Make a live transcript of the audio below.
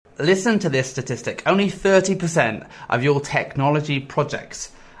listen to this statistic. Only 30% of your technology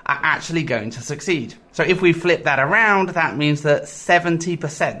projects are actually going to succeed. So if we flip that around, that means that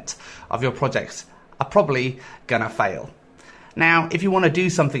 70% of your projects are probably going to fail. Now, if you want to do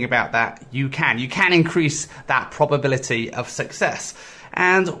something about that, you can. You can increase that probability of success.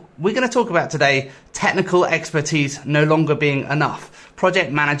 And we're going to talk about today technical expertise no longer being enough.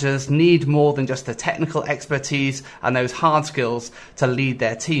 Project managers need more than just the technical expertise and those hard skills to lead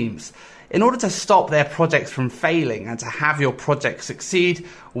their teams. In order to stop their projects from failing and to have your project succeed,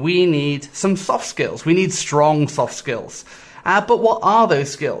 we need some soft skills. We need strong soft skills. But what are those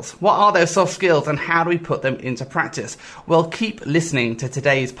skills? What are those soft skills and how do we put them into practice? Well, keep listening to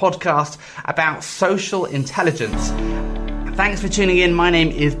today's podcast about social intelligence. Thanks for tuning in. My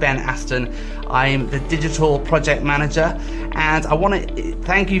name is Ben Aston. I'm the Digital Project Manager, and I want to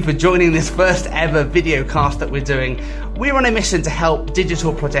thank you for joining this first ever video cast that we're doing. We're on a mission to help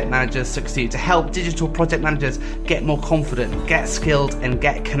digital project managers succeed, to help digital project managers get more confident, get skilled, and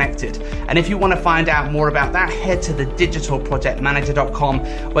get connected. And if you want to find out more about that, head to thedigitalprojectmanager.com,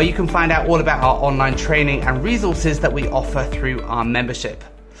 where you can find out all about our online training and resources that we offer through our membership.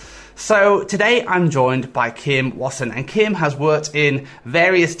 So today I'm joined by Kim Wasson, and Kim has worked in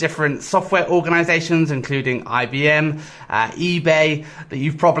various different software organizations, including IBM, eBay, that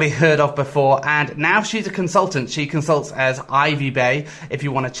you've probably heard of before, and now she's a consultant. She consults as IvyBay, if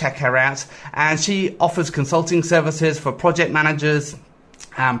you want to check her out, and she offers consulting services for project managers,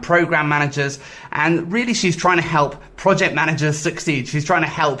 program managers, and really she's trying to help project managers succeed. She's trying to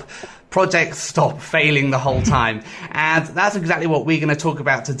help projects stop failing the whole time. And that's exactly what we're going to talk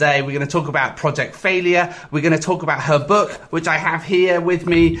about today. We're going to talk about project failure. We're going to talk about her book, which I have here with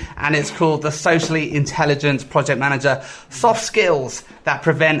me, and it's called The Socially Intelligent Project Manager, Soft Skills That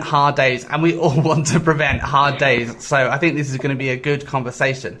Prevent Hard Days. And we all want to prevent hard days. So I think this is going to be a good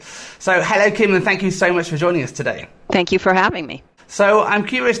conversation. So hello, Kim, and thank you so much for joining us today. Thank you for having me. So I'm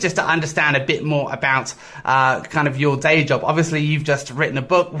curious just to understand a bit more about kind of your day job. Obviously, you've just written a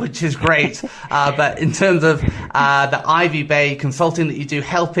book, which is great. But in terms of the IvyBay consulting that you do,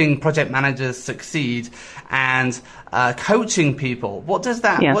 helping project managers succeed and coaching people, what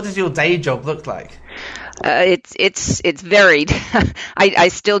does your day job look like? It's varied. I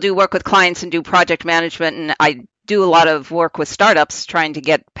still do work with clients and do project management, and I do a lot of work with startups trying to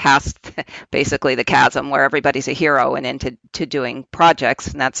get past basically the chasm where everybody's a hero and into doing projects.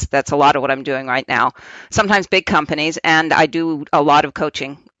 And that's a lot of what I'm doing right now. Sometimes big companies, and I do a lot of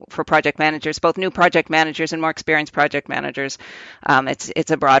coaching for project managers, both new project managers and more experienced project managers.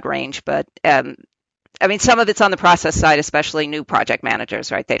 It's a broad range, but I mean, some of it's on the process side, especially new project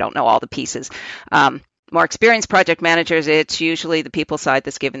managers, right? They don't know all the pieces. More experienced project managers, it's usually the people side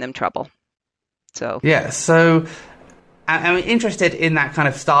that's giving them trouble. So I'm interested in that kind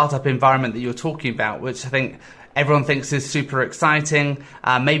of startup environment that you're talking about, which I think everyone thinks is super exciting.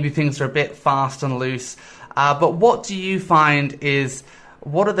 Maybe things are a bit fast and loose. But what do you find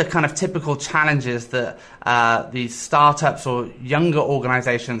what are the kind of typical challenges that these startups or younger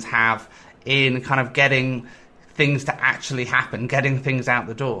organizations have in kind of getting things to actually happen, getting things out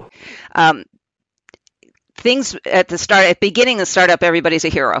the door? Things at the beginning of the startup, everybody's a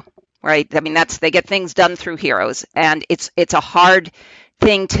hero. Right. I mean, they get things done through heroes, and it's a hard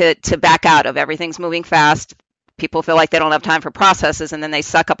thing to back out of. Everything's moving fast. People feel like they don't have time for processes, and then they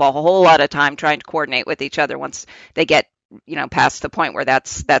suck up a whole lot of time trying to coordinate with each other once they get, past the point where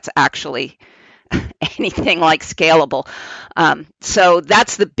that's actually anything like scalable. So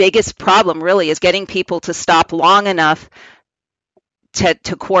that's the biggest problem, really, is getting people to stop long enough to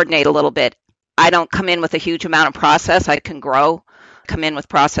coordinate a little bit. I don't come in with a huge amount of process. I can come in with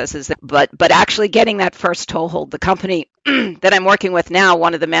processes, but actually getting that first toehold. The company that I'm working with now,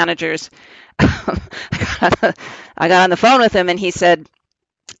 one of the managers, I got on the phone with him and he said,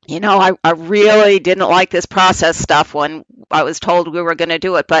 I really didn't like this process stuff when I was told we were going to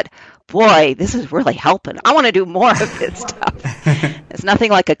do it, but boy, this is really helping. I want to do more of this stuff. There's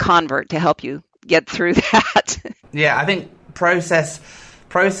nothing like a convert to help you get through that. Yeah, I think process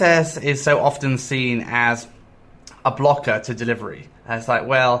is so often seen as a blocker to delivery. It's like,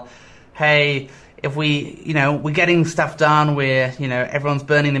 well, hey, if we're getting stuff done, everyone's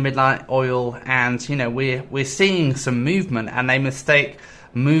burning the midnight oil, and we're seeing some movement, and they mistake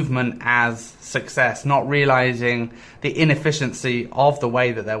movement as success, not realizing the inefficiency of the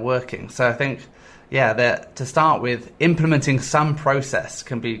way that they're working. So I think, that to start with, implementing some process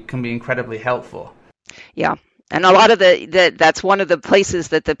can be incredibly helpful. Yeah, and a lot of that's one of the places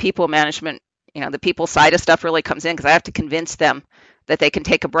that the people management, the people side of stuff really comes in, because I have to convince them that they can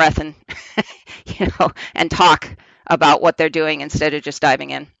take a breath and, and talk about what they're doing instead of just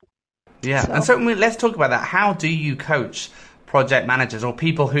diving in. Yeah. And so let's talk about that. How do you coach project managers or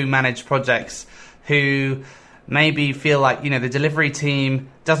people who manage projects who maybe feel like, the delivery team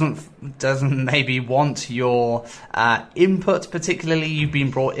doesn't maybe want your input particularly? You've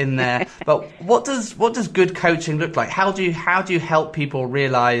been brought in there, but what does good coaching look like? How do you help people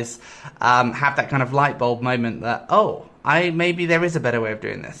realize, have that kind of light bulb moment that, maybe there is a better way of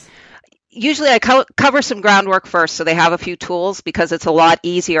doing this? Usually I cover some groundwork first, so they have a few tools, because it's a lot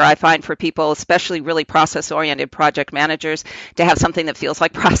easier, I find, for people, especially really process-oriented project managers, to have something that feels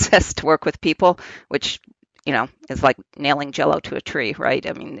like process to work with people, which, is like nailing Jello to a tree, right?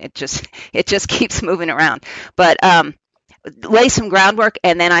 I mean, it just keeps moving around. But lay some groundwork,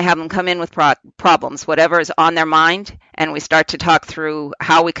 and then I have them come in with problems, whatever is on their mind, and we start to talk through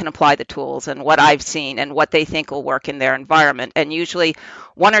how we can apply the tools and what I've seen and what they think will work in their environment. And usually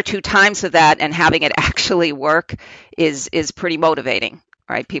 1 or 2 times of that and having it actually work is pretty motivating,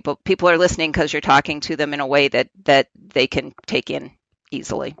 right? People are listening because you're talking to them in a way that they can take in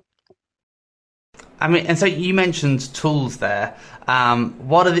easily. I mean, and so you mentioned tools there.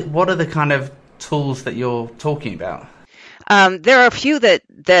 What are the kind of tools that you're talking about? There are a few that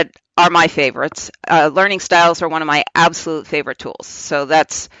are my favorites. Learning styles are one of my absolute favorite tools. So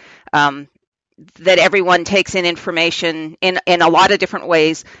that's that everyone takes in information in a lot of different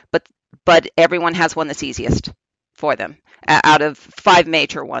ways, but everyone has one that's easiest for them out of 5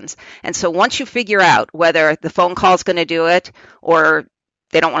 major ones. And so once you figure out whether the phone call is going to do it, or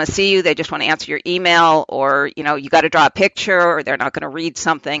they don't want to see you, they just want to answer your email, or, you got to draw a picture, or they're not going to read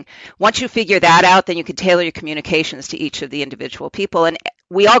something. Once you figure that out, then you can tailor your communications to each of the individual people. And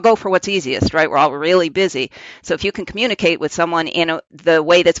we all go for what's easiest, right? We're all really busy. So if you can communicate with someone in the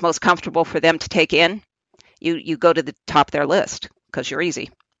way that's most comfortable for them to take in, you go to the top of their list because you're easy.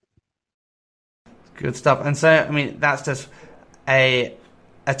 Good stuff. And so, I mean, that's just a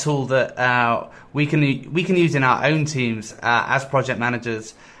tool that we can use in our own teams as project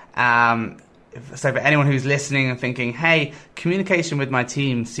managers. So for anyone who's listening and thinking, hey, communication with my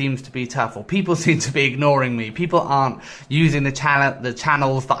team seems to be tough, or people seem to be ignoring me, people aren't using the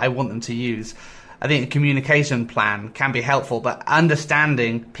channels that I want them to use, I think a communication plan can be helpful, but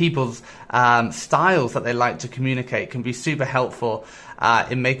understanding people's styles that they like to communicate can be super helpful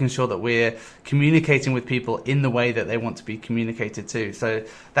in making sure that we're communicating with people in the way that they want to be communicated to. So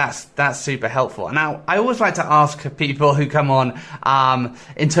that's super helpful. And now I always like to ask people who come on,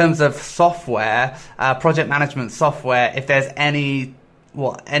 in terms of software, project management software, if there's anything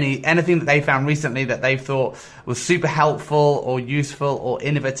that they found recently that they thought was super helpful or useful or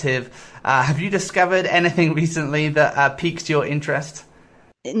innovative. Have you discovered anything recently that piqued your interest?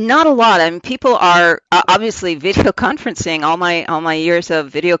 Not a lot. I mean, people are obviously video conferencing. All my years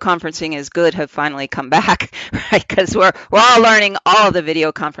of video conferencing is good have finally come back, right? Because we're all learning all of the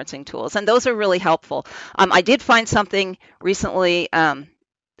video conferencing tools, and those are really helpful. I did find something recently.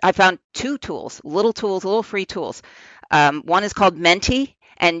 I found 2 tools, little free tools. One is called Menti.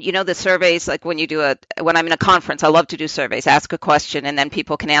 And the surveys, like when I'm in a conference, I love to do surveys, ask a question, and then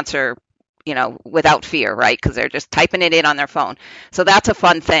people can answer, without fear, right? Because they're just typing it in on their phone. So that's a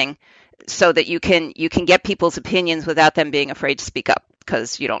fun thing, so that you can get people's opinions without them being afraid to speak up,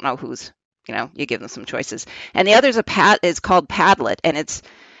 because you don't know who's, you give them some choices. And the other is called Padlet, and it's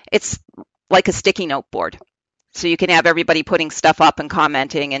like a sticky note board. So you can have everybody putting stuff up and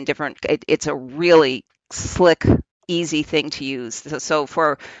commenting and it's a really slick, easy thing to use. So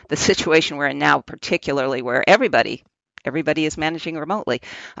for the situation we're in now, particularly where everybody is managing remotely,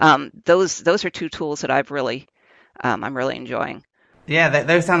 those are 2 tools that I'm really enjoying. Yeah,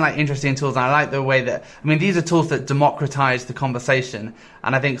 those sound like interesting tools, and I like the way that, these are tools that democratize the conversation.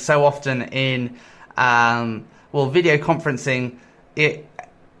 And I think so often in video conferencing,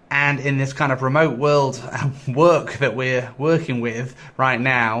 and in this kind of remote world work that we're working with right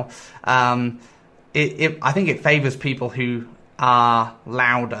now, I think it favors people who are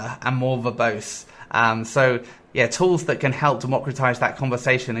louder and more verbose. So tools that can help democratize that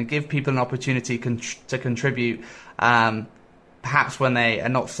conversation and give people an opportunity to contribute, perhaps when they are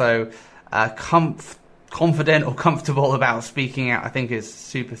not so confident or comfortable about speaking out, I think is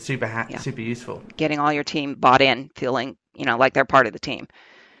super useful. Getting all your team bought in, feeling like they're part of the team.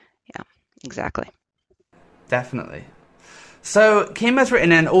 Yeah, exactly. Definitely. So Kim has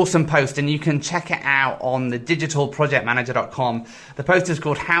written an awesome post, and you can check it out on the digitalprojectmanager.com. The post is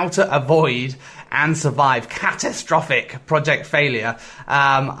called How to Avoid and Survive Catastrophic Project Failure.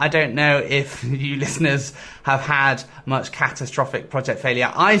 I don't know if you listeners have had much catastrophic project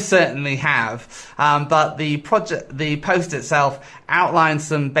failure. I certainly have. But the post itself outlines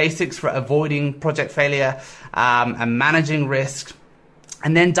some basics for avoiding project failure and managing risk.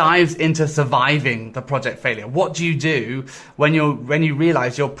 and then dives into surviving the project failure. What do you do when you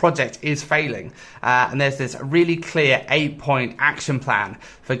realize your project is failing? And there's this really clear 8-point action plan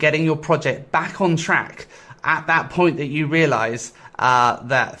for getting your project back on track at that point that you realize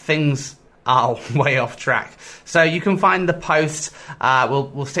that things are way off track. So you can find the post,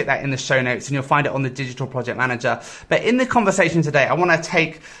 we'll stick that in the show notes, and you'll find it on the Digital Project Manager. But in the conversation today, I want to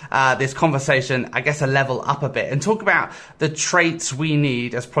take this conversation, I guess, a level up a bit and talk about the traits we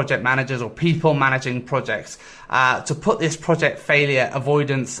need as project managers or people managing projects to put this project failure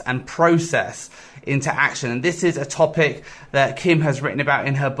avoidance and process into action. And this is a topic that Kim has written about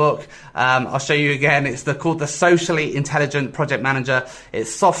in her book. I'll show you again. It's called The Socially Intelligent Project Manager.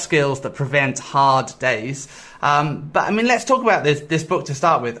 It's soft skills that prevent hard days. But I mean, let's talk about this book to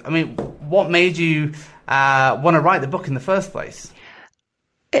start with. I mean, what made you want to write the book in the first place?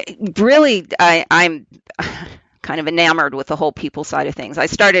 Really, I'm kind of enamored with the whole people side of things. I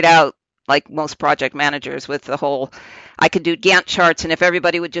started out like most project managers with the whole, I could do Gantt charts, and if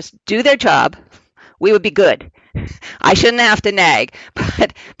everybody would just do their job, we would be good. I shouldn't have to nag,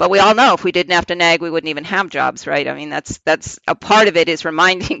 but we all know if we didn't have to nag, we wouldn't even have jobs, right? I mean, that's a part of it, is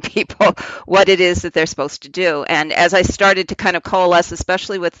reminding people what it is that they're supposed to do. And as I started to kind of coalesce,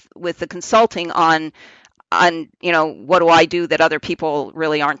 especially with the consulting on what do I do that other people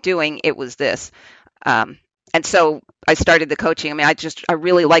really aren't doing, it was this. And so I started the coaching. I mean, I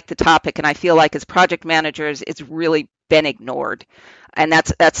really like the topic, and I feel like as project managers, it's really been ignored. And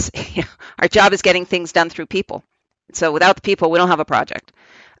that's our job is getting things done through people. So without the people, we don't have a project.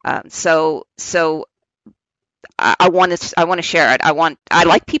 So I want to share it. I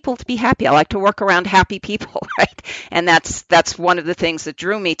like people to be happy. I like to work around happy people, right? And that's one of the things that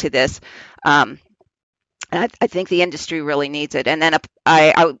drew me to this. And I think the industry really needs it. And then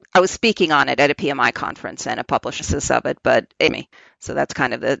I was speaking on it at a PMI conference, and a publicist of it, but Amy. So that's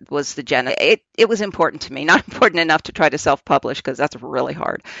kind of it was important to me. Not important enough to try to self-publish, because that's really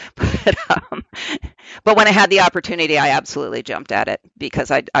hard. But when I had the opportunity, I absolutely jumped at it,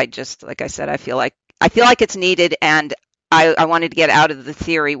 because I just, like I said, I feel like it's needed, and I wanted to get out of the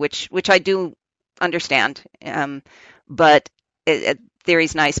theory, which I do understand. But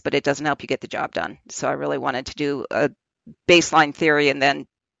theory's nice, but it doesn't help you get the job done. So I really wanted to do a baseline theory, and then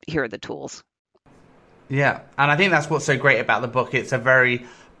here are the tools. Yeah, and I think that's what's so great about the book. It's a very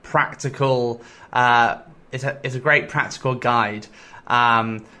practical, it's a great practical guide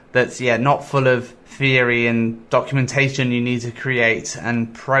that's not full of theory and documentation you need to create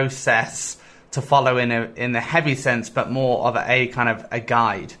and process to follow in the heavy sense, but more of a kind of a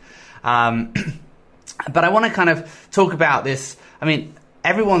guide. But I want to kind of talk about this. I mean,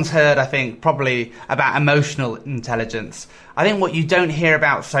 everyone's heard, I think, probably about emotional intelligence. I think what you don't hear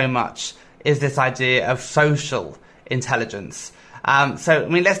about so much is this idea of social intelligence. So, I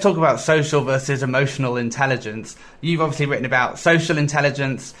mean, let's talk about social versus emotional intelligence. You've obviously written about social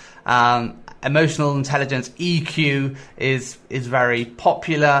intelligence, emotional intelligence. EQ is very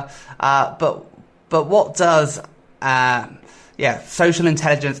popular. But what does social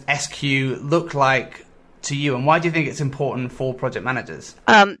intelligence, SQ, look like to you, and why do you think it's important for project managers?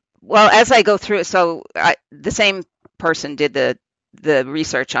 Well, as I go through it, the same person did the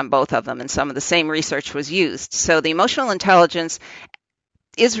research on both of them, and some of the same research was used. So the emotional intelligence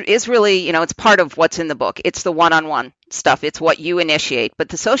is really, it's part of what's in the book. It's the one-on-one stuff. It's what you initiate. But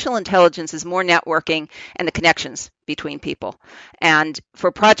the social intelligence is more networking and the connections between people. And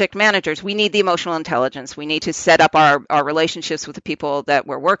for project managers, we need the emotional intelligence. We need to set up our relationships with the people that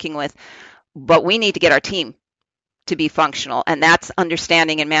we're working with. But we need to get our team to be functional, and that's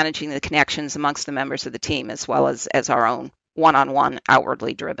understanding and managing the connections amongst the members of the team, as well as our own one-on-one,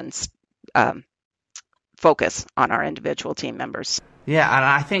 outwardly driven focus on our individual team members. Yeah, and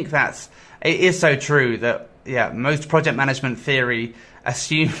I think it is so true that most project management theory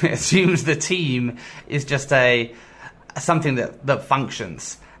assumes the team is just something that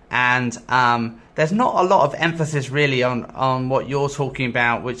functions, and there's not a lot of emphasis really on what you're talking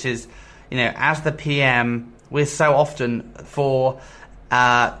about, which is, as the PM, we're so often for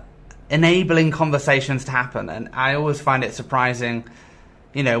enabling conversations to happen. And I always find it surprising,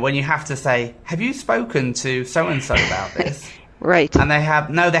 when you have to say, have you spoken to so-and-so about this? Right. And they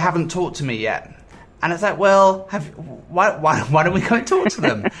haven't talked to me yet. And it's like, well, why don't we go and talk to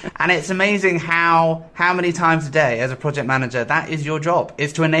them? And it's amazing how many times a day as a project manager, that is your job,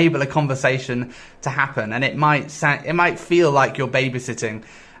 is to enable a conversation to happen. And it might feel like you're babysitting,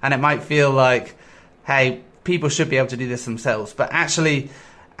 and it might feel like, hey, people should be able to do this themselves. But actually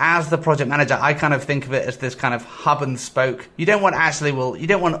as the project manager, I kind of think of it as this kind of hub and spoke. You don't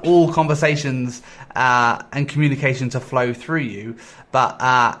want all conversations and communication to flow through you, but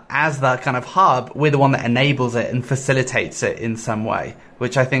as the kind of hub, we're the one that enables it and facilitates it in some way,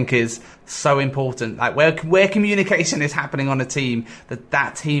 which I think is so important. Like where communication is happening on a team,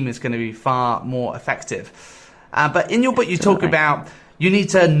 that team is going to be far more effective. But in your book, you talk about you need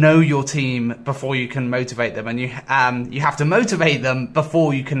to know your team before you can motivate them, and you have to motivate them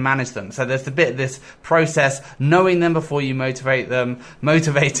before you can manage them. So there's a bit of this process, knowing them before you motivate them,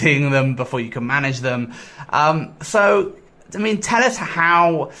 motivating them before you can manage them. So, I mean, tell us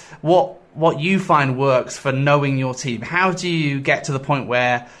what you find works for knowing your team. How do you get to the point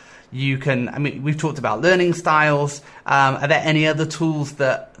where you can, I mean, we've talked about learning styles. Are there any other tools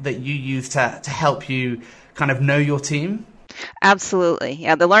that you use to help you kind of know your team? Absolutely.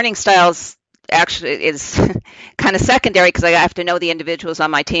 Yeah, the learning styles actually is kind of secondary because I have to know the individuals on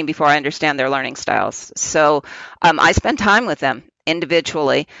my team before I understand their learning styles. So I spend time with them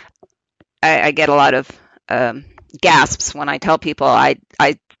individually. I get a lot of gasps when I tell people a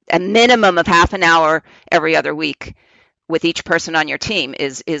minimum of half an hour every other week with each person on your team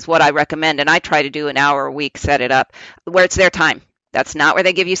is what I recommend. And I try to do an hour a week, set it up where it's their time. That's not where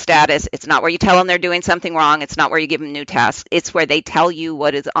they give you status. It's not where you tell them they're doing something wrong. It's not where you give them new tasks. It's where they tell you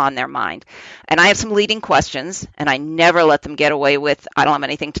what is on their mind. And I have some leading questions, and I never let them get away with, I don't have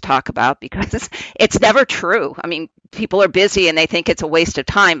anything to talk about, because it's never true. I mean, people are busy and they think it's a waste of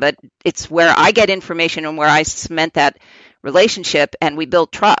time, but it's where I get information and where I cement that relationship, and we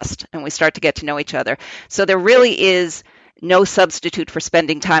build trust and we start to get to know each other. So there really is no substitute for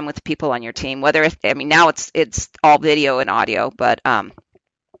spending time with people on your team. Now it's all video and audio, but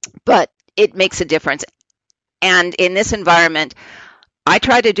it makes a difference. And in this environment, I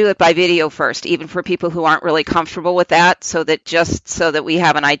try to do it by video first, even for people who aren't really comfortable with that, so that we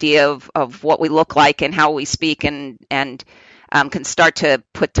have an idea of what we look like and how we speak, and can start to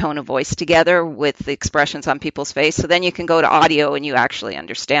put tone of voice together with the expressions on people's face. So then you can go to audio and you actually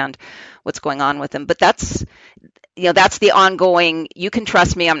understand what's going on with them. But that's the ongoing, you can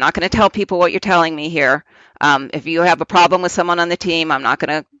trust me. I'm not going to tell people what you're telling me here. If you have a problem with someone on the team, I'm not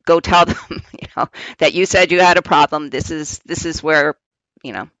going to go tell them, that you said you had a problem. This is where,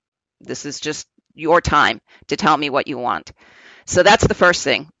 this is just your time to tell me what you want. So that's the first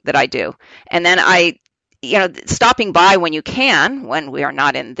thing that I do. And then stopping by when you can, when we are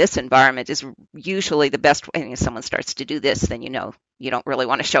not in this environment, is usually the best way. And if someone starts to do this, then you don't really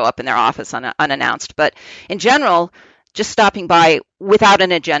want to show up in their office unannounced. But in general, just stopping by without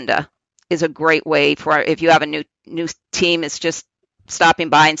an agenda is a great way for, if you have a new team, it's just stopping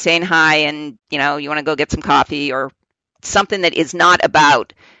by and saying hi, and you want to go get some coffee or something that is not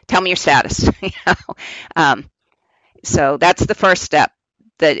about tell me your status. So that's the first step.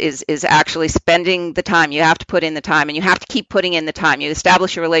 That is actually spending the time. You have to put in the time, and you have to keep putting in the time. You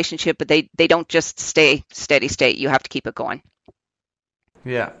establish a relationship, but they don't just stay steady state. You have to keep it going.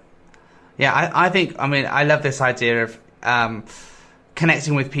 Yeah. I think, I love this idea of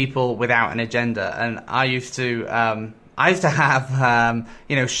connecting with people without an agenda. And I used to have,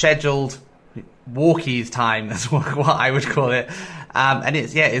 scheduled walkies time, that's what I would call it. And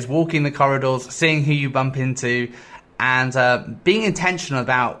it's walking the corridors, seeing who you bump into, and being intentional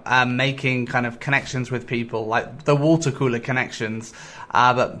about making kind of connections with people, like the water cooler connections,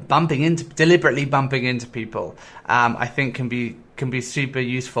 but deliberately bumping into people, I think can be super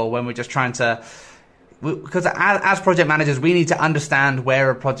useful when we're just trying to, because as project managers, we need to understand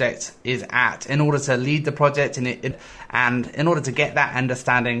where a project is at in order to lead the project, and in order to get that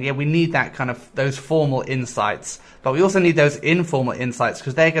understanding, we need that kind of those formal insights, but we also need those informal insights,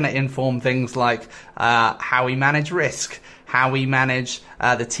 because they're going to inform things like how we manage risk, how we manage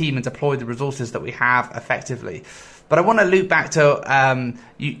the team and deploy the resources that we have effectively. But I want to loop back to,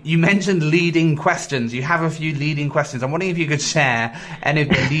 you mentioned leading questions. You have a few leading questions. I'm wondering if you could share any of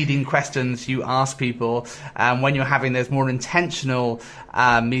the leading questions you ask people when you're having those more intentional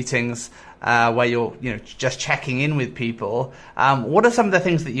meetings where you're just checking in with people. What are some of the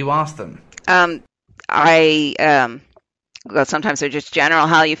things that you ask them? Well, sometimes they're just general.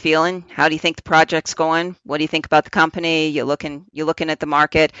 How are you feeling? How do you think the project's going? What do you think about the company? You're looking at the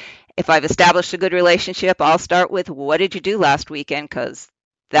market. If I've established a good relationship, I'll start with, what did you do last weekend? Because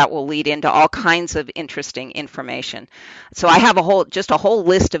that will lead into all kinds of interesting information. So I have a whole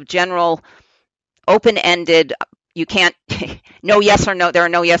list of general, open-ended. You can't no yes or no. There are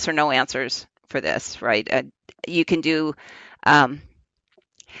no yes or no answers for this, right? You can do.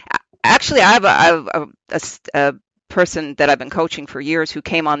 Actually, I have a person that I've been coaching for years who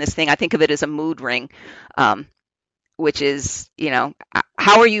came on this thing. I think of it as a mood ring, which is,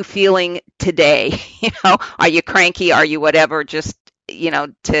 how are you feeling today? Are you cranky? Are you whatever? Just,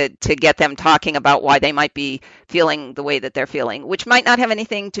 to get them talking about why they might be feeling the way that they're feeling, which might not have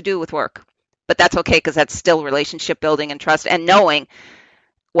anything to do with work. But that's okay, because that's still relationship building and trust and knowing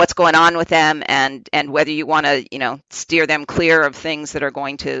what's going on with them, and whether you want to, steer them clear of things that are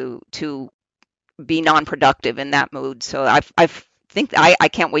going to be non-productive in that mood. So I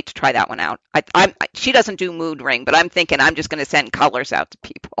can't wait to try that one out. She doesn't do mood ring, but I'm thinking I'm just going to send colors out to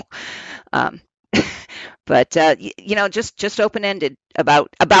people. But just open-ended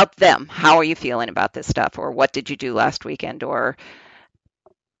about them. How are you feeling about this stuff, or what did you do last weekend? Or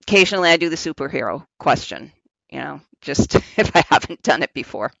occasionally I do the superhero question, just if I haven't done it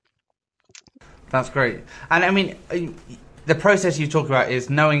before. That's great. And I mean, the process you talk about is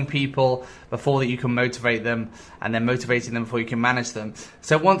knowing people before that you can motivate them, and then motivating them before you can manage them.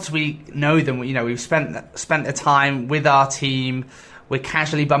 So once we know them, we've spent the time with our team, we're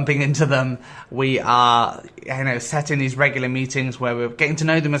casually bumping into them, we are setting these regular meetings where we're getting to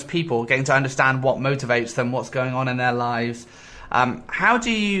know them as people, getting to understand what motivates them, what's going on in their lives. How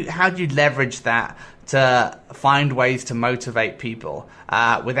do you leverage that to find ways to motivate people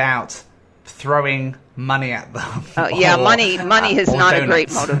without throwing money at them? Money is not donuts. A great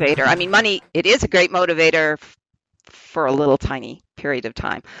motivator. I mean, money, it is a great motivator for a little tiny period of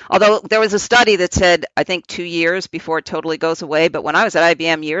time. Although there was a study that said, I think 2 years before it totally goes away. But when I was at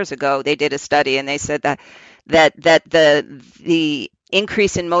IBM years ago, they did a study and they said that the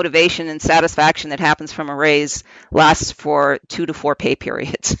increase in motivation and satisfaction that happens from a raise lasts for 2 to 4 pay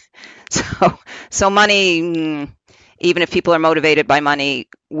periods. So money, even if people are motivated by money,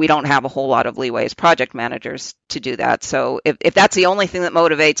 we don't have a whole lot of leeway as project managers to do that. So if that's the only thing that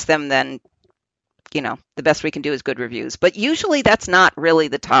motivates them, then the best we can do is good reviews. But usually that's not really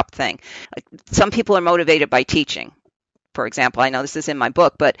the top thing. Some people are motivated by teaching. For example, I know this is in my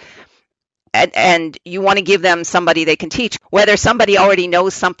book, but and you want to give them somebody they can teach, whether somebody already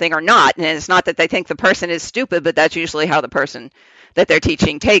knows something or not. And it's not that they think the person is stupid, but that's usually how the person that they're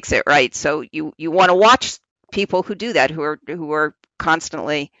teaching takes it, right? So you want to watch people who do that, who are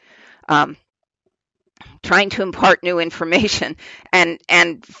constantly trying to impart new information,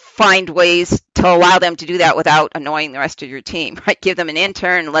 and find ways to allow them to do that without annoying the rest of your team, right? Give them an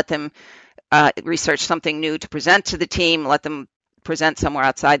intern, let them research something new to present to the team, let them present somewhere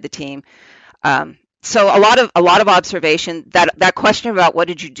outside the team. So a lot of observation. That question about what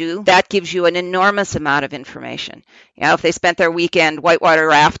did you do, that gives you an enormous amount of information. If they spent their weekend whitewater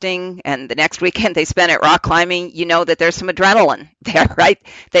rafting and the next weekend they spent it rock climbing, that there's some adrenaline there, right?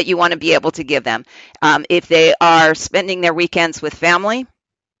 That you want to be able to give them. If they are spending their weekends with family,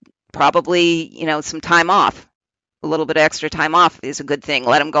 probably some time off, a little bit of extra time off is a good thing.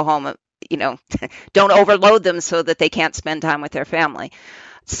 Let them go home. Don't overload them so that they can't spend time with their family.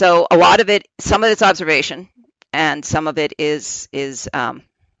 So a lot of it, some of it's observation, and some of it is those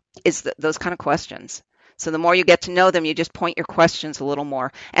kind of questions. So the more you get to know them, you just point your questions a little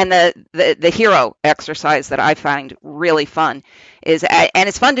more. And the hero exercise that I find really fun is, and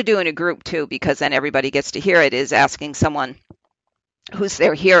it's fun to do in a group too, because then everybody gets to hear it, is asking someone who's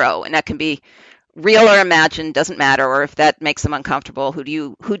their hero, and that can be real or imagined, doesn't matter, or if that makes them uncomfortable, who do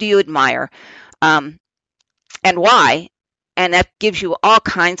you admire, and why? And that gives you all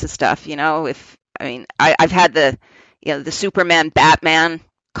kinds of stuff. I've had the Superman Batman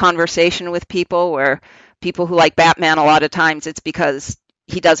conversation with people, where people who like Batman, a lot of times it's because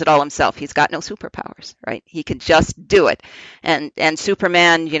he does it all himself. He's got no superpowers, right? He can just do it. And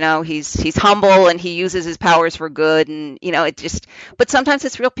Superman, he's humble and he uses his powers for good, and but sometimes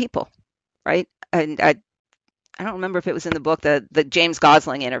it's real people, right? And I don't remember if it was in the book, the James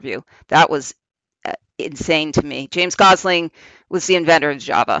Gosling interview. That was insane to me. James Gosling was the inventor of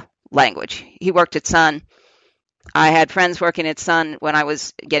Java language. He worked at Sun. I had friends working at Sun when I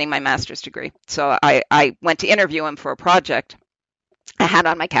was getting my master's degree. So I went to interview him for a project I had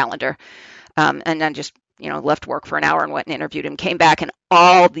on my calendar, and then just left work for an hour and went and interviewed him. Came back, and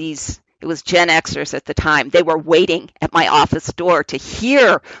all these, it was Gen Xers at the time, they were waiting at my office door to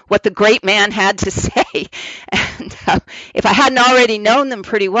hear what the great man had to say. And if I hadn't already known them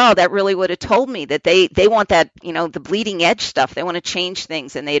pretty well, that really would have told me that they want that, the bleeding edge stuff. They want to change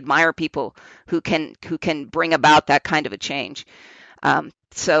things, and they admire people who can bring about that kind of a change.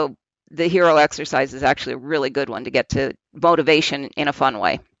 So the hero exercise is actually a really good one to get to motivation in a fun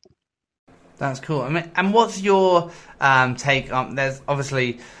way. That's cool. I mean, and what's your take on? There's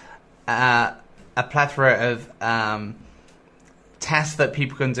obviously a plethora of tests that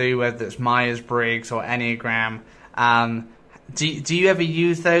people can do, whether it's Myers-Briggs or Enneagram. Do you ever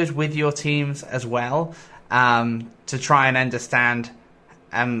use those with your teams as well? to try and understand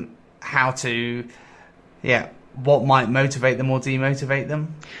how to, what might motivate them or demotivate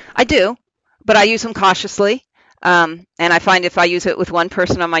them? I do, but I use them cautiously. And I find if I use it with one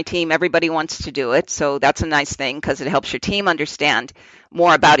person on my team, everybody wants to do it. So that's a nice thing because it helps your team understand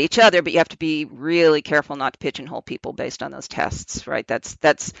more about each other, but you have to be really careful not to pigeonhole people based on those tests, right?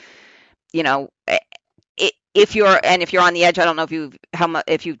 That's if you're on the edge, I don't know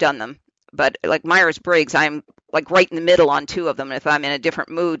if you've done them, but like Myers-Briggs, I'm like right in the middle on two of them. If I'm in a different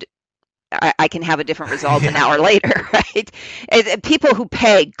mood, I can have a different result an hour later, right? People who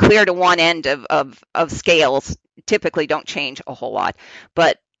peg clear to one end of scales typically don't change a whole lot,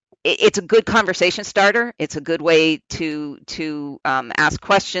 but it's a good conversation starter. It's a good way to ask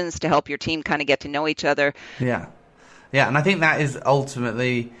questions to help your team kind of get to know each other. Yeah, and I think that is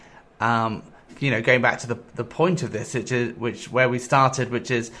ultimately, going back to the point of this, where we started,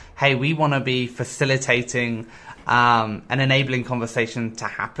 which is, hey, we want to be facilitating and enabling conversation to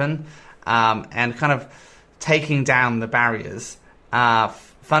happen. And kind of taking down the barriers.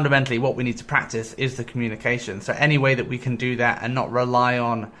 Fundamentally, what we need to practice is the communication. So any way that we can do that and not rely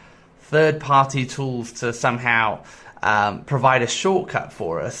on third-party tools to somehow provide a shortcut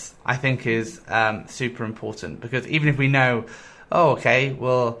for us, I think is super important. Because even if we know,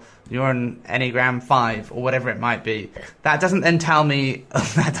 you're an Enneagram 5 or whatever it might be, that doesn't then tell me,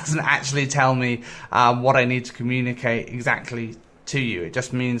 that doesn't actually tell me what I need to communicate exactly to you. It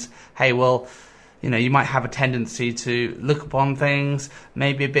just means, hey, you might have a tendency to look upon things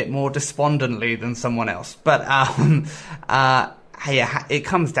maybe a bit more despondently than someone else. But it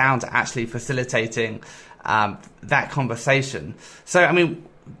comes down to actually facilitating that conversation. So, I mean,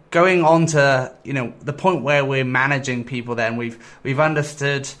 going on to the point where we're managing people, then we've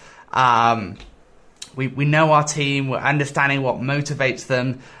understood. We know our team. We're understanding what motivates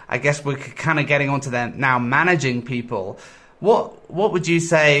them. I guess we're kind of getting onto them now, managing people. What would you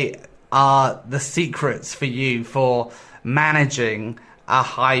say are the secrets for you for managing a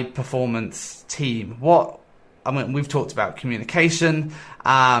high performance team? We've talked about communication,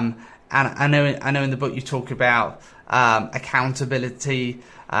 and I know in the book you talk about accountability,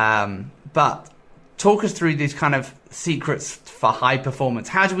 but talk us through these kind of secrets for high performance.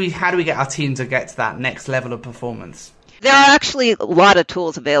 How do we get our team to get to that next level of performance? There are actually a lot of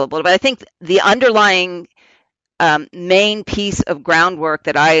tools available, but I think the underlying main piece of groundwork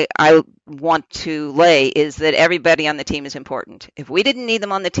that I want to lay is that everybody on the team is important. If we didn't need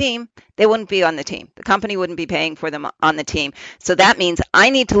them on the team, they wouldn't be on the team. The company wouldn't be paying for them on the team. So that means I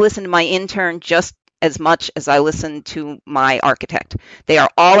need to listen to my intern just as much as I listen to my architect. They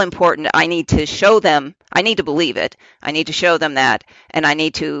are all important. I need to show them, I need to believe it. I need to show them that, and I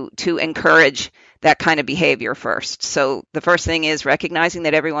need to encourage that kind of behavior first. So the first thing is recognizing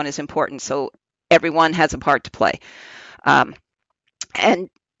that everyone is important. So everyone has a part to play. And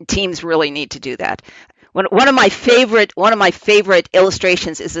teams really need to do that. One of my favorite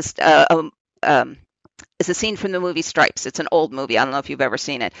illustrations is this is a scene from the movie Stripes. It's an old movie. I don't know if you've ever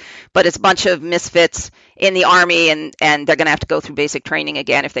seen it, but it's a bunch of misfits in the army, and they're going to have to go through basic training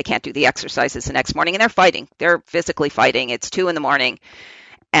again if they can't do the exercises the next morning. And they're fighting. They're physically fighting. It's 2 a.m,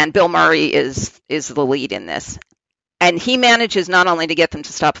 and Bill Murray is the lead in this. And he manages not only to get them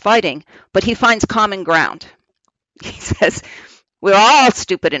to stop fighting, but he finds common ground. He says, we're all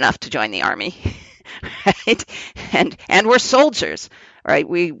stupid enough to join the army, right? And we're soldiers, right?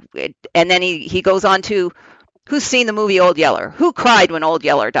 And then he goes on to, who's seen the movie Old Yeller? Who cried when Old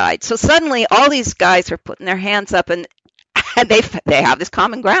Yeller died? So suddenly all these guys are putting their hands up, and they have this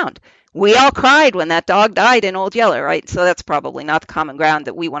common ground. We all cried when that dog died in Old Yeller, right? So that's probably not the common ground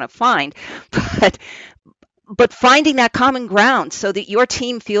that we want to find, but finding that common ground so that your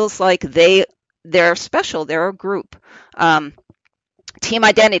team feels like they're special, they're a group. Team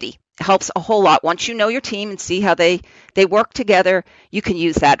identity helps a whole lot. Once you know your team and see how they work together, you can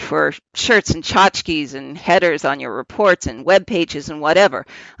use that for shirts and tchotchkes and headers on your reports and web pages and whatever.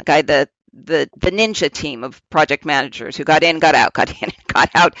 Like I had the ninja team of project managers who got in, got out, got in, got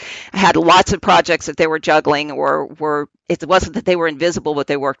out. I had lots of projects that they were juggling, or it wasn't that they were invisible, but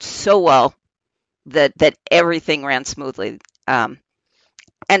they worked so well that everything ran smoothly. And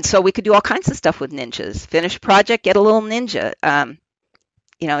so we could do all kinds of stuff with ninjas. Finish a project, get a little ninja.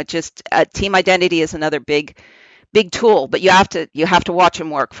 Team identity is another big tool, but you have to watch them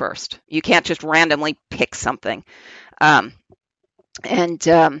work first. You can't just randomly pick something. Let's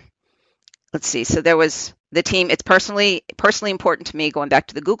see. So there was the team. It's personally important to me. Going back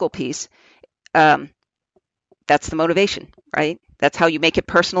to the Google piece, that's the motivation, right? That's how you make it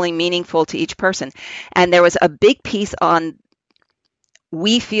personally meaningful to each person. And there was a big piece on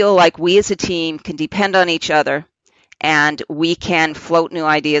we feel like we as a team can depend on each other and we can float new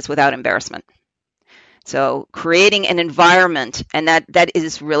ideas without embarrassment. So creating an environment, and that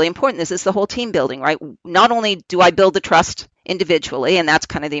is really important. This is the whole team building, right? Not only do I build the trust individually, and that's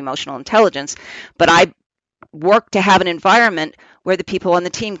kind of the emotional intelligence, but I work to have an environment where the people on the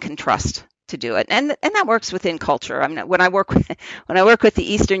team can trust to do it, and that works within culture. I mean, when I work with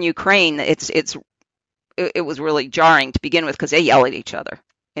the Eastern Ukraine, it was really jarring to begin with because they yell at each other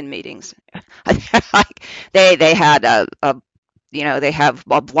in meetings. they had they have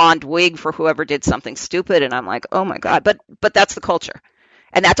a blonde wig for whoever did something stupid, and I'm like, oh my God, but that's the culture,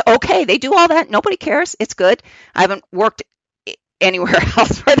 and that's okay. They do all that. Nobody cares. It's good. I haven't worked anywhere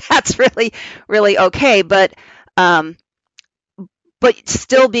else where that's really, really okay, but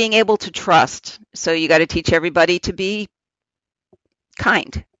still being able to trust. So you got to teach everybody to be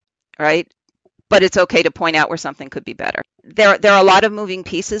kind, right? But it's okay to point out where something could be better. There are a lot of moving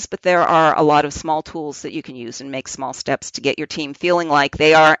pieces, but there are a lot of small tools that you can use and make small steps to get your team feeling like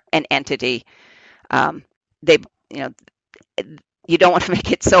they are an entity. You don't want to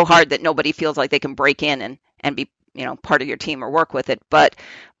make it so hard that nobody feels like they can break in and be part of your team or work with it. But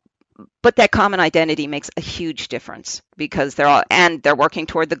that common identity makes a huge difference because they're working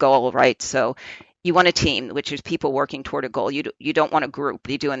toward the goal, right? So you want a team, which is people working toward a goal. You don't want a group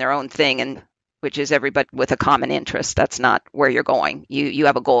doing their own thing, and which is everybody with a common interest. That's not where you're going. You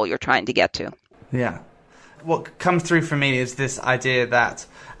have a goal you're trying to get to. Yeah. What comes through for me is this idea that,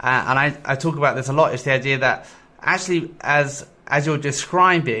 and I talk about this a lot, is the idea that actually as you're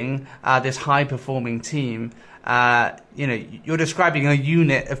describing this high-performing team, you're describing a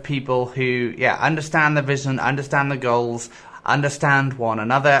unit of people who, understand the vision, understand the goals, understand one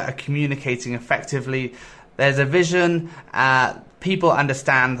another, are communicating effectively. There's a vision. People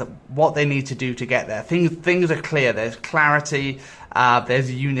understand what they need to do to get there. Things are clear. There's clarity.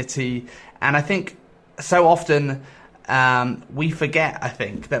 There's unity. And I think so often we forget, I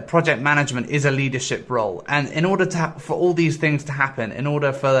think, that project management is a leadership role. And in order for all these things to happen, in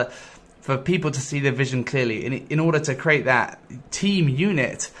order for people to see the vision clearly, in order to create that team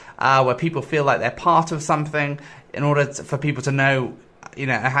unit where people feel like they're part of something, in order for people to know,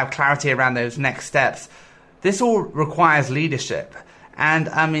 have clarity around those next steps, this all requires leadership. And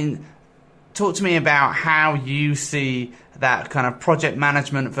I mean, talk to me about how you see that kind of project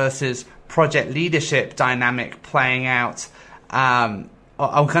management versus project leadership dynamic playing out,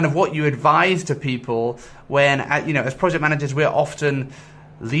 or kind of what you advise to people when, as project managers, we're often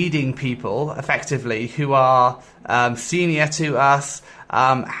leading people effectively who are senior to us.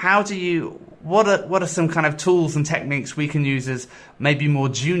 What are some kind of tools and techniques we can use as maybe more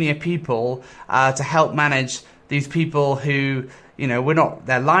junior people to help manage these people who,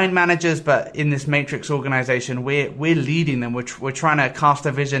 they're line managers, but in this matrix organization, we're leading them. We're trying to cast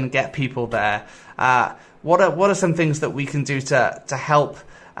a vision, get people there. What are some things that we can do to help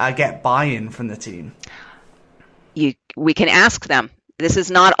get buy-in from the team? We can ask them. This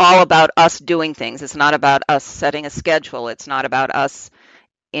is not all about us doing things. It's not about us setting a schedule. It's not about us,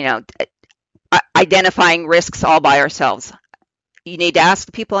 identifying risks all by ourselves. You need to ask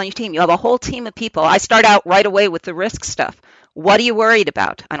the people on your team. You have a whole team of people. I start out right away with the risk stuff. What are you worried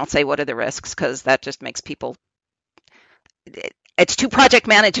about? I don't say what are the risks because that just makes people, it's too project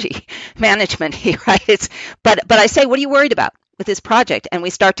management, right? But I say, what are you worried about with this project? And we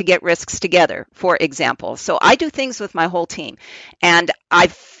start to get risks together, for example. So I do things with my whole team and I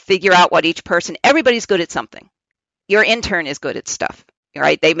figure out what everybody's good at something. Your intern is good at stuff.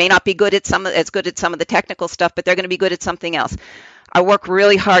 Right? They may not be good at some of the technical stuff, but they're going to be good at something else. I work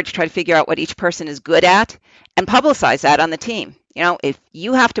really hard to try to figure out what each person is good at and publicize that on the team. If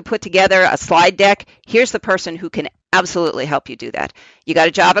you have to put together a slide deck, here's the person who can absolutely help you do that. You got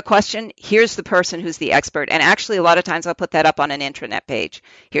a Java question, here's the person who's the expert. And actually, a lot of times I'll put that up on an intranet page.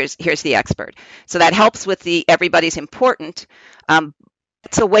 Here's the expert. So that helps with the everybody's important.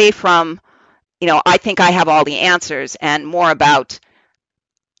 It's away from, I think I have all the answers and more about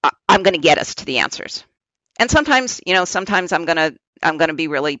I'm going to get us to the answers. And sometimes I'm going to be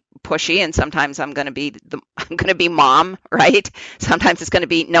really pushy, and sometimes I'm going to be mom, right? Sometimes it's going to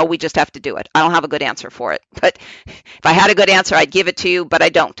be, no, we just have to do it. I don't have a good answer for it. But if I had a good answer, I'd give it to you, but I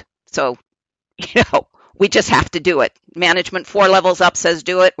don't. So, we just have to do it. Management 4 levels up says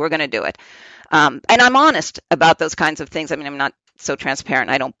do it. We're going to do it. And I'm honest about those kinds of things. I mean, I'm not so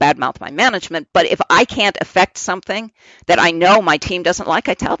transparent. I don't badmouth my management, but if I can't affect something that I know my team doesn't like,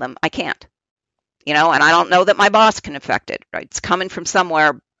 I tell them I can't, and I don't know that my boss can affect it, right? It's coming from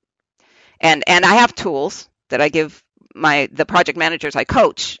somewhere. And I have tools that I give the project managers I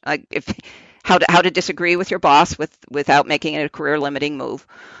coach. Like if how to disagree with your boss without making it a career limiting move.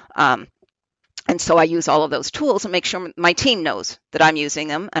 And so I use all of those tools and make sure my team knows that I'm using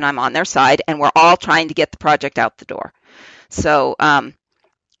them and I'm on their side, and we're all trying to get the project out the door. So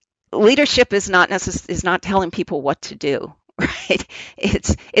leadership is not telling people what to do, right?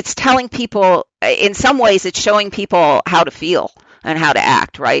 It's telling people, in some ways, it's showing people how to feel and how to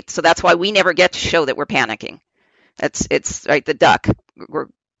act, right? So that's why we never get to show that we're panicking. It's right, the duck. We're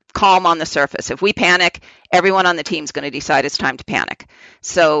calm on the surface. If we panic, everyone on the team is going to decide it's time to panic.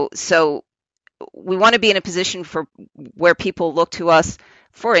 So we want to be in a position where people look to us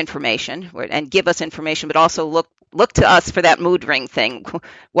for information and give us information, but also look to us for that mood ring thing.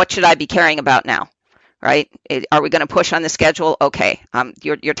 What should I be caring about now, right? Are we going to push on the schedule? Okay,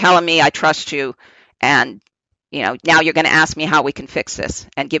 you're telling me I trust you, and now you're going to ask me how we can fix this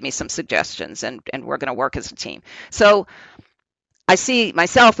and give me some suggestions, and we're going to work as a team. So I see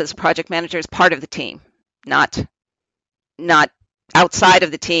myself as a project manager as part of the team, not outside of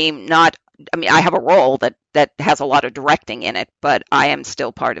the team, I have a role that has a lot of directing in it, but I am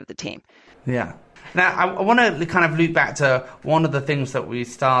still part of the team. Yeah. Now, I want to kind of loop back to one of the things that we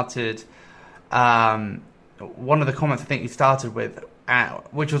started, one of the comments I think you started with,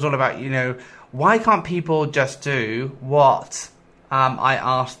 which was all about, why can't people just do what I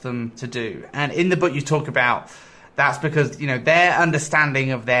asked them to do? And in the book you talk about that's because, their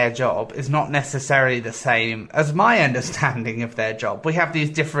understanding of their job is not necessarily the same as my understanding of their job. We have these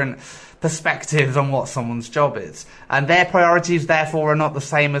different perspectives on what someone's job is, and their priorities therefore are not the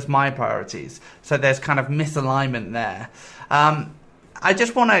same as my priorities. So there's kind of misalignment there. I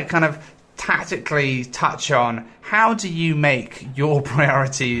just want to kind of tactically touch on, how do you make your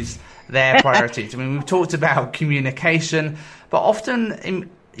priorities their priorities? I mean, we've talked about communication, but often and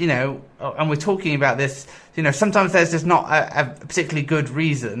we're talking about this, sometimes there's just not a particularly good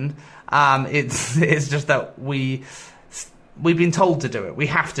reason. It's just that we've been told to do it. We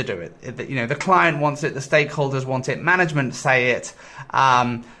have to do it. The client wants it, the stakeholders want it, management say it.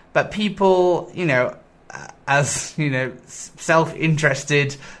 But people, as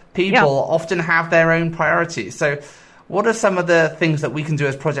self-interested people often have their own priorities. So what are some of the things that we can do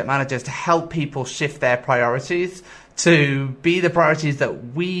as project managers to help people shift their priorities to be the priorities that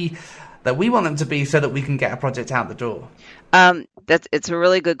we want them to be, so that we can get a project out the door? It's a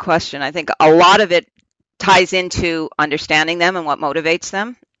really good question. I think a lot of it ties into understanding them and what motivates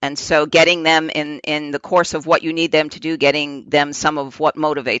them. And so getting them in the course of what you need them to do, getting them some of what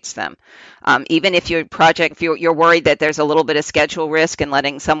motivates them. Even if your project, if you're worried that there's a little bit of schedule risk, and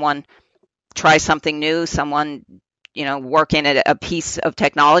letting someone try something new, someone work in a piece of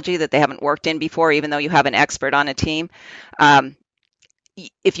technology that they haven't worked in before, even though you have an expert on a team.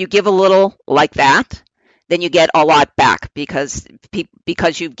 If you give a little like that, then you get a lot back because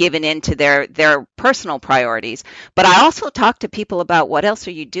you've given in to their personal priorities. But I also talk to people about, what else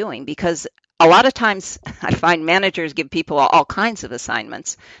are you doing? Because a lot of times I find managers give people all kinds of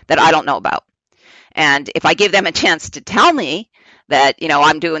assignments that I don't know about. And if I give them a chance to tell me that,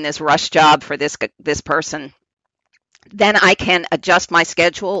 I'm doing this rush job for this person, then I can adjust my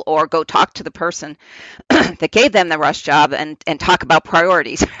schedule or go talk to the person that gave them the rush job and talk about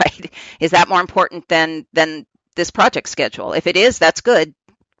priorities, right? Is that more important than this project schedule? If it is, that's good.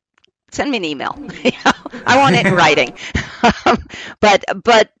 Send me an email. I want it in writing.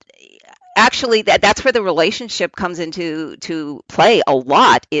 But actually, that's where the relationship comes into play a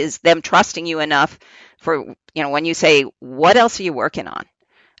lot, is them trusting you enough for, when you say, what else are you working on?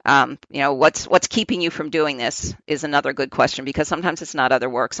 What's keeping you from doing this is another good question, because sometimes it's not other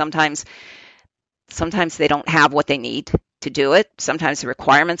work. Sometimes they don't have what they need to do it. Sometimes the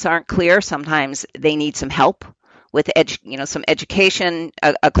requirements aren't clear. Sometimes they need some help with some education,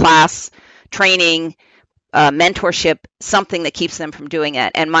 a class, training, mentorship, something that keeps them from doing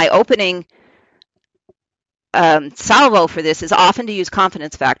it. And my opening salvo for this is often to use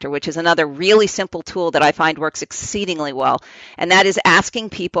confidence factor, which is another really simple tool that I find works exceedingly well. And that is asking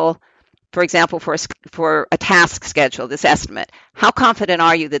people, for example, for a task schedule, this estimate, how confident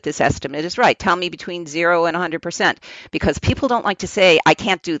are you that this estimate is right? Tell me between 0 and 100%, because people don't like to say, I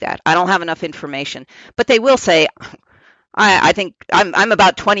can't do that, I don't have enough information. But they will say, I think I'm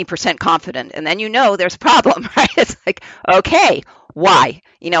about 20% confident, and then there's a problem, right? It's like, okay, why?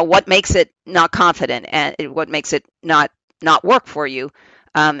 What makes it not confident, and what makes it not work for you,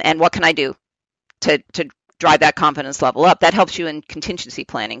 and what can I do to drive that confidence level up? That helps you in contingency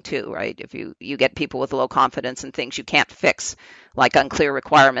planning too, right? If you get people with low confidence and things you can't fix, like unclear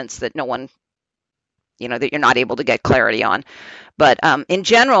requirements that no one, that you're not able to get clarity on. But in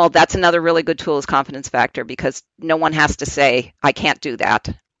general, that's another really good tool, is confidence factor, because no one has to say, I can't do that,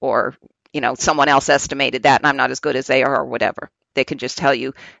 or someone else estimated that and I'm not as good as they are or whatever. They can just tell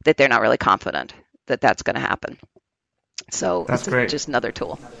you that they're not really confident that that's going to happen. So that's great. Just another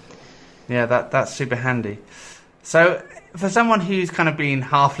tool. Yeah, that's super handy. So for someone who's kind of been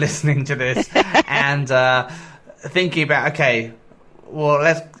half listening to this and thinking about, okay, well,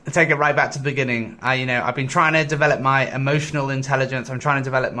 let's take it right back to the beginning. I've been trying to develop my emotional intelligence. I'm trying to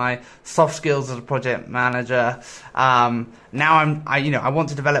develop my soft skills as a project manager. Now I want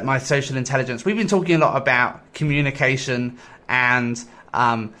to develop my social intelligence. We've been talking a lot about communication and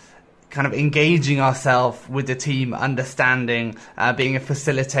kind of engaging ourselves with the team, understanding, being a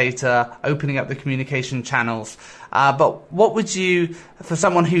facilitator, opening up the communication channels. But what would you, for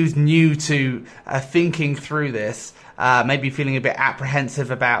someone who's new to thinking through this, maybe feeling a bit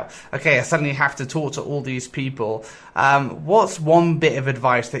apprehensive about, okay, I suddenly have to talk to all these people, what's one bit of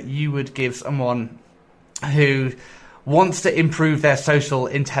advice that you would give someone who wants to improve their social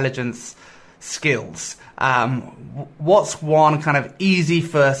intelligence skills? What's one kind of easy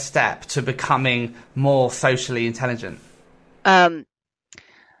first step to becoming more socially intelligent? An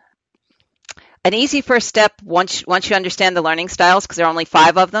easy first step, once you understand the learning styles, because there are only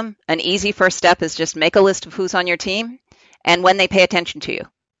 5 of them, an easy first step is just make a list of who's on your team and when they pay attention to you.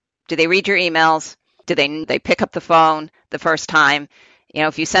 Do they read your emails? Do they pick up the phone the first time?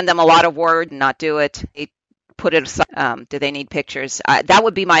 If you send them a lot of word and not do it, put it aside. Do they need pictures?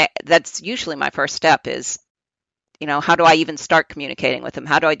 That's usually my first step is, how do I even start communicating with them?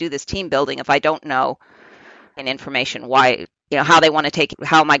 How do I do this team building if I don't know information? Why, how they want to take,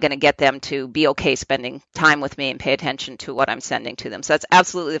 how am I going to get them to be okay spending time with me and pay attention to what I'm sending to them? So that's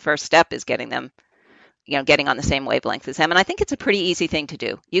absolutely the first step, is getting them, getting on the same wavelength as them. And I think it's a pretty easy thing to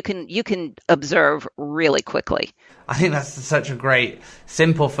do. You can observe really quickly. I think that's such a great,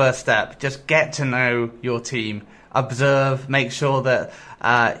 simple first step. Just get to know your team, observe, make sure that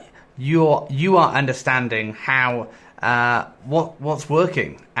you are understanding how what's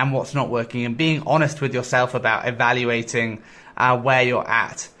working and what's not working, and being honest with yourself about evaluating where you're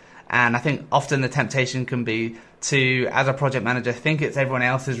at. And I think often the temptation can be to, as a project manager, think it's everyone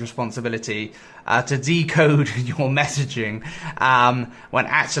else's responsibility to decode your messaging, when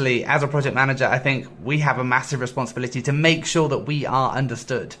actually, as a project manager, I think we have a massive responsibility to make sure that we are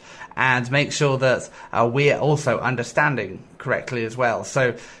understood and make sure that we're also understanding correctly as well.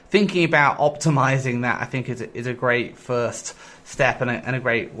 So thinking about optimizing that, I think, is a great first step and a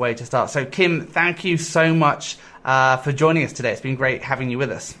great way to start. So Kim, thank you so much for joining us today. It's been great having you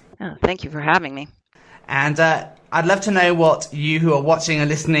with us. Oh, thank you for having me. And I'd love to know what you who are watching and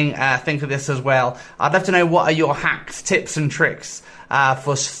listening think of this as well. I'd love to know, what are your hacks, tips and tricks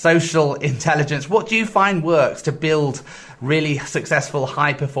for social intelligence? What do you find works to build really successful,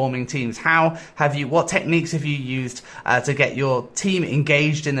 high-performing teams? What techniques have you used to get your team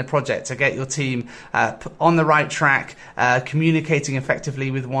engaged in the project, to get your team on the right track, communicating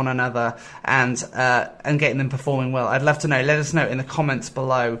effectively with one another, and getting them performing well? I'd love to know. Let us know in the comments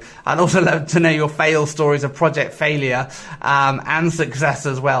below. I'd also love to know your fail stories of project failure and success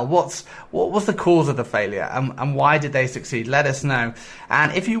as well. What was the cause of the failure, and why did they succeed? Let us know.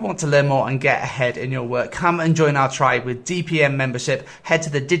 And if you want to learn more and get ahead in your work, come and join our tribe with DPM membership. Head to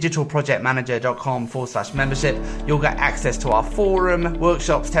the digitalprojectmanager.com/membership. You'll get access to our forum,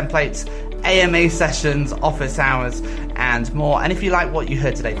 workshops, templates, AMA sessions, office hours, and more. And if you like what you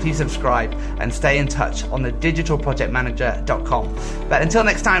heard today, please subscribe and stay in touch on the digitalprojectmanager.com. But until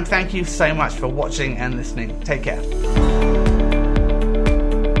next time, thank you so much for watching and listening. Take care.